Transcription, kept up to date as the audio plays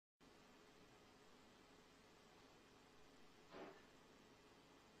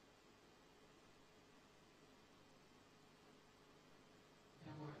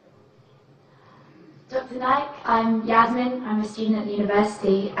Dr. Naik, I'm Yasmin, I'm a student at the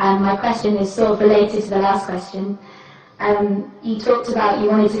university, and my question is sort of related to the last question. You talked about you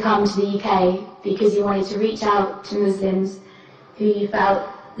wanted to come to the UK because you wanted to reach out to Muslims who you felt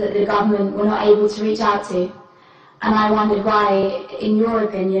that the government were not able to reach out to. And I wondered why, in your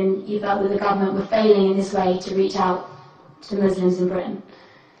opinion, you felt that the government were failing in this way to reach out to Muslims in Britain.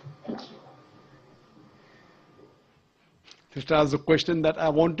 Thank you. Sister asked the question that I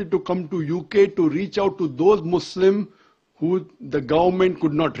wanted to come to UK to reach out to those Muslims who the government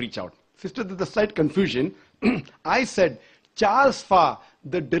could not reach out. Sister, there's a slight confusion. I said Charles Farr,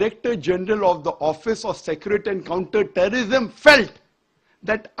 the Director General of the Office of Security and Counter-Terrorism, felt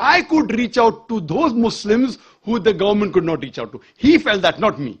that I could reach out to those Muslims who the government could not reach out to. He felt that,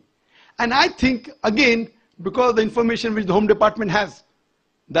 not me. And I think, again, because of the information which the Home Department has,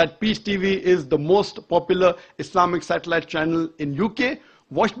 that Peace TV is the most popular Islamic satellite channel in UK,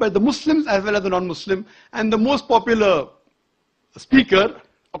 watched by the Muslims as well as the non-Muslim, and the most popular speaker,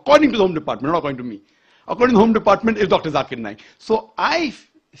 according to the Home Department, not according to me, according to the Home Department, is Dr. Zakir Naik. So I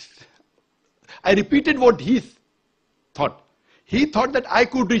repeated what he thought. He thought that I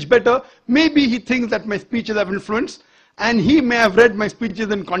could reach better. Maybe he thinks that my speeches have influence, and he may have read my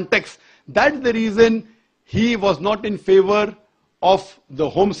speeches in context. That's the reason he was not in favor of the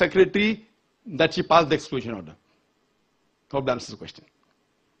Home Secretary that she passed the exclusion order. Hope that answers the question.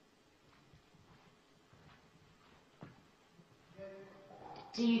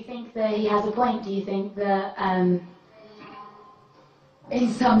 Do you think that he has a point? Do you think that,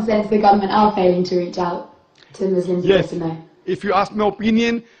 in some sense, the government are failing to reach out to Muslims? Yes. If you ask my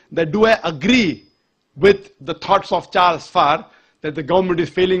opinion, that do I agree with the thoughts of Charles Farr that the government is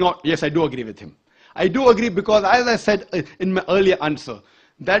failing out? Yes, I do agree with him. I do agree because, as I said in my earlier answer,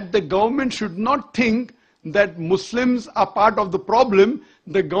 that the government should not think that Muslims are part of the problem.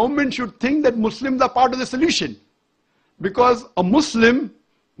 The government should think that Muslims are part of the solution. Because a Muslim,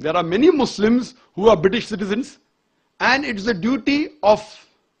 there are many Muslims who are British citizens, and it's the duty of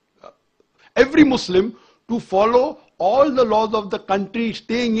every Muslim to follow all the laws of the country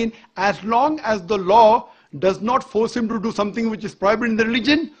staying in, as long as the law does not force him to do something which is prohibited in the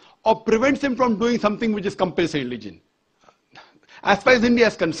religion or prevents him from doing something which is compulsory in religion. As far as India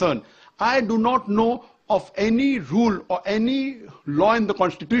is concerned, I do not know of any rule or any law in the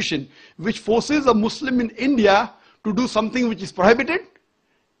constitution which forces a Muslim in India to do something which is prohibited.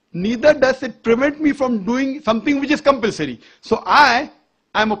 Neither does it prevent me from doing something which is compulsory. So I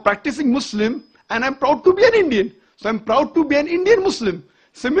am a practicing Muslim and I'm proud to be an Indian. So I'm proud to be an Indian Muslim.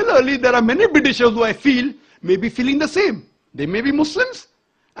 Similarly, there are many Britishers who I feel may be feeling the same. They may be Muslims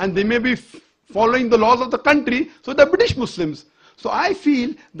and they may be following the laws of the country, so they're British Muslims. So I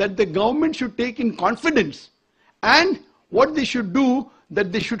feel that the government should take in confidence, and what they should do,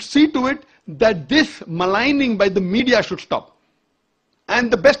 that they should see to it that this maligning by the media should stop.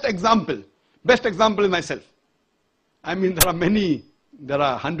 And the best example is myself. I mean, there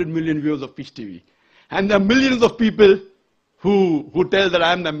are 100 million viewers of Peace TV. And there are millions of people who tell that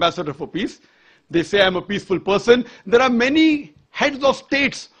I am the ambassador for peace. They say I'm a peaceful person. There are many heads of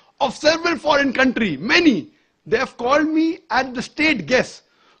states of several foreign countries, many. They have called me at the state guests.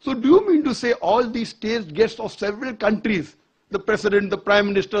 So do you mean to say all these state guests of several countries, the president, the prime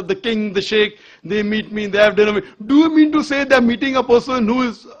minister, the king, the sheikh, they meet me, they have dinner. Do you mean to say they're meeting a person who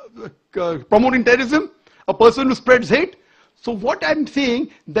is promoting terrorism? A person who spreads hate? So what I'm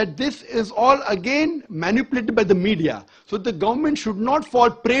saying, that this is all again manipulated by the media. So the government should not fall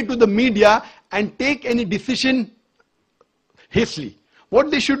prey to the media and take any decision hastily. What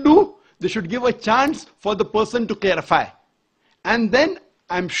they should do, they should give a chance for the person to clarify. And then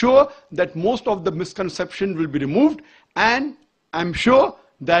I'm sure that most of the misconception will be removed, and I'm sure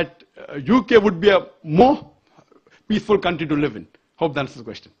that UK would be a more peaceful country to live in. Hope that answers the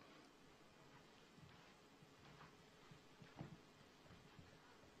question.